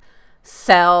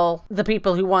sell the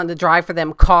people who wanted to drive for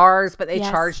them cars, but they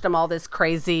charged them all this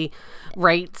crazy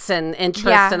rates and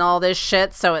interest and all this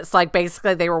shit. So it's like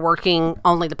basically they were working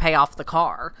only to pay off the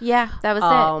car. Yeah, that was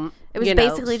it. It was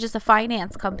basically just a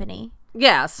finance company.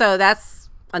 Yeah, so that's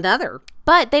another.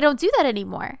 But they don't do that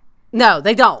anymore. No,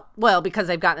 they don't. Well, because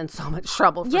they've gotten in so much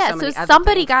trouble for so many other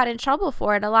somebody things. got in trouble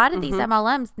for it. A lot of these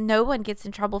MLMs, no one gets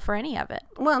in trouble for any of it.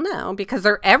 Well, no, because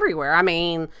they're everywhere. I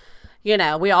mean, we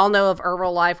all know of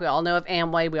Herbalife. We all know of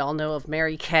Amway. We all know of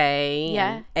Mary Kay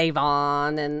and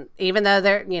Avon. And even though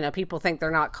they're, people think they're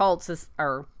not cults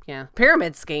or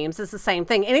pyramid schemes, it's the same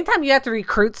thing. Anytime you have to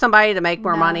recruit somebody to make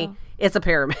more money, it's a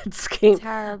pyramid scheme.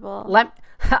 Terrible.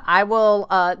 I will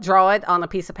draw it on a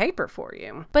piece of paper for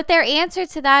you. But their answer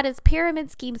to that is pyramid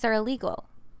schemes are illegal.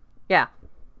 Yeah.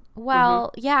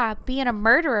 Well, being a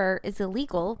murderer is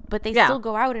illegal, but they still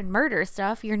go out and murder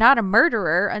stuff. You're not a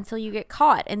murderer until you get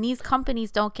caught. And these companies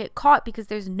don't get caught because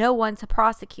there's no one to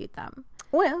prosecute them.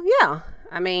 Well, yeah.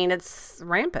 I mean, it's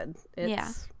rampant.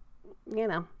 It's,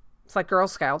 it's like Girl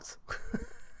Scouts.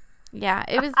 Yeah,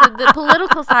 it was the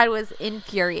political side was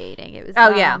infuriating. It was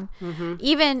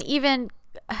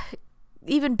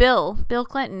even Bill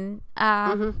Clinton.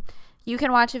 You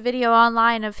can watch a video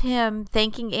online of him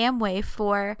thanking Amway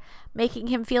for making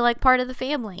him feel like part of the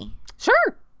family.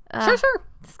 Sure. Sure.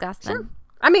 Disgusting. Sure.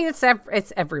 I mean, it's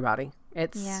everybody.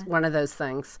 It's one of those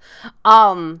things.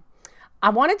 I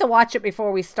wanted to watch it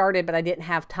before we started, but I didn't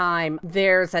have time.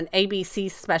 There's an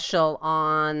ABC special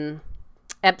on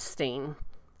Epstein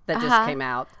that just came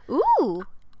out. Ooh.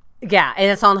 Yeah,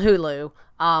 and it's on Hulu.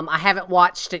 I haven't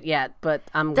watched it yet, but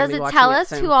I'm going to be watching it. Does it tell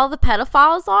us who all the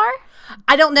pedophiles are?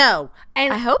 I don't know.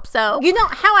 And I hope so. You know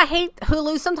how I hate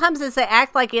Hulu sometimes is they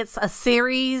act like it's a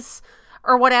series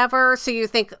or whatever, so you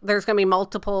think there's going to be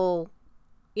multiple,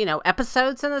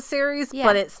 episodes in the series,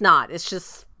 but it's not. It's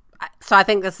just, so I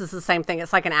think this is the same thing.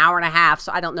 It's like an hour and a half,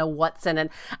 so I don't know what's in it.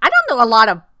 I don't know a lot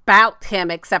about him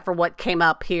except for what came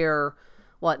up here,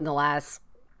 in the last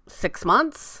 6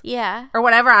 months? Yeah. Or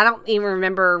whatever. I don't even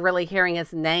remember really hearing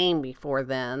his name before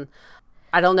then.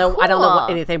 I don't know. Cool. I don't know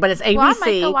anything, but it's ABC. Well, I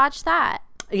might go watch that.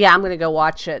 Yeah, I'm going to go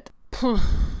watch it. Because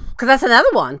that's another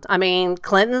one. I mean,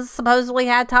 Clinton supposedly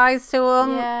had ties to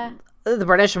him. Yeah. The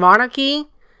British monarchy.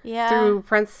 Yeah. Through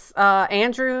Prince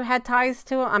Andrew had ties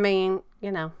to him. I mean,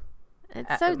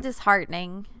 It's so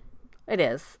disheartening. It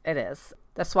is. It is.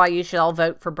 That's why you should all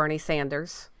vote for Bernie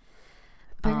Sanders.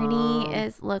 Bernie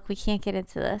is... Look, we can't get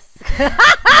into this.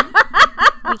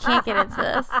 We can't get into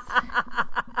this.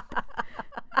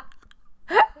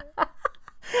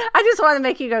 I just wanted to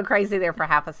make you go crazy there for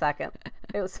half a second.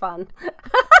 It was fun.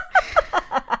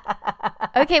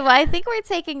 Okay, well, I think we're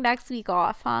taking next week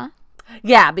off, huh?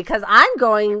 Yeah, because I'm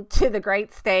going to the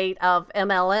great state of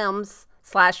MLMs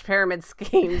 / pyramid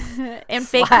schemes. And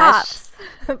fake cops.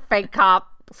 Fake cop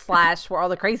 / where all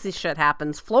the crazy shit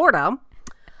happens, Florida,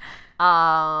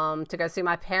 to go see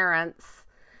my parents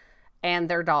and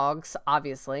their dogs,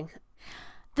 obviously.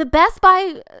 The Best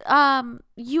Buy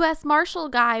U.S. Marshal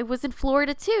guy was in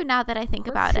Florida too. Now that I think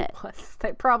about it,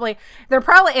 they're probably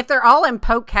if they're all in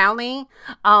Polk County.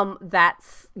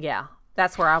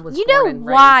 That's where I was. You know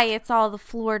why it's all the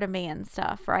Florida man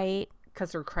stuff, right?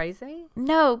 Because they're crazy.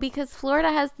 No, because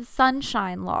Florida has the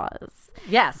sunshine laws.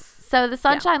 Yes. So the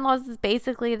sunshine laws is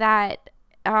basically that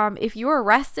if you're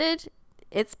arrested,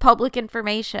 it's public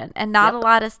information, and not a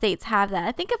lot of states have that.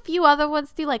 I think a few other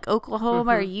ones do, like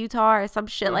Oklahoma or Utah or some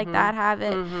shit like that have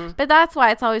it. But that's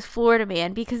why it's always Florida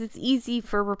man, because it's easy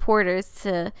for reporters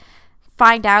to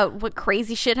find out what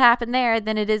crazy shit happened there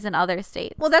than it is in other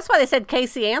states. Well, that's why they said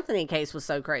Casey Anthony case was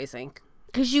so crazy.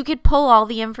 Because you could pull all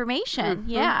the information.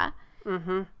 Yeah.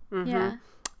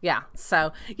 Yeah.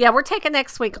 So, we're taking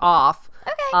next week off.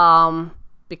 Okay.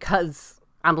 Because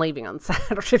I'm leaving on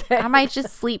Saturday. I might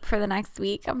just sleep for the next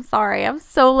week. I'm sorry. I'm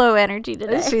so low energy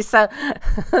today. This will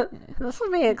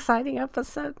be an exciting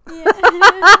episode. Yeah.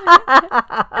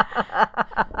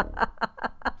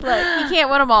 Look, you can't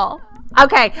win them all.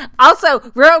 Okay.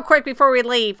 Also, real quick before we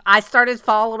leave, I started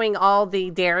following all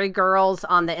the Dairy Girls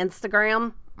on the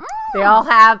Instagram. They all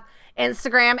have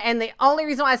Instagram, and the only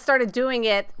reason why I started doing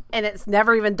it, and it's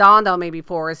never even dawned on me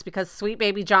before, is because Sweet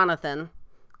Baby Jonathan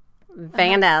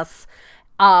Van Ness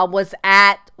was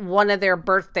at one of their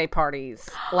birthday parties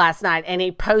last night, and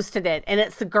he posted it, and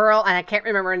it's the girl, and I can't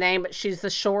remember her name, but she's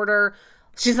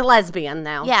she's a lesbian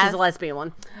now. Yes. She's a lesbian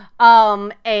one.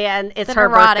 And it's her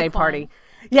birthday party.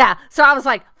 Yeah. So I was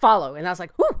like, follow. And I was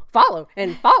like, whoo, follow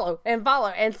and follow and follow.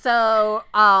 And so,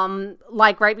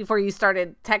 like right before you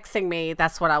started texting me,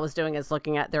 that's what I was doing, is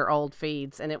looking at their old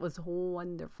feeds, and it was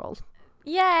wonderful.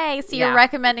 Yay. So you're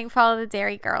recommending Follow the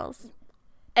Dairy Girls.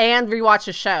 And rewatch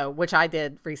a show, which I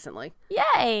did recently.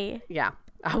 Yay. Yeah.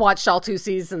 I watched all 2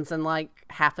 seasons in like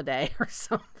half a day or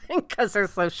something, because they're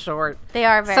so short. They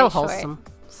are very short.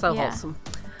 So wholesome.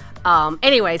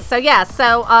 Anyway, so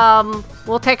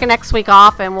we'll take a next week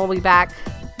off, and we'll be back,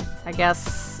 I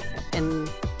guess, in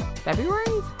February?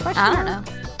 I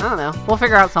don't know. We'll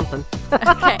figure out something.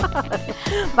 Okay.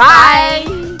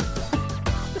 Bye.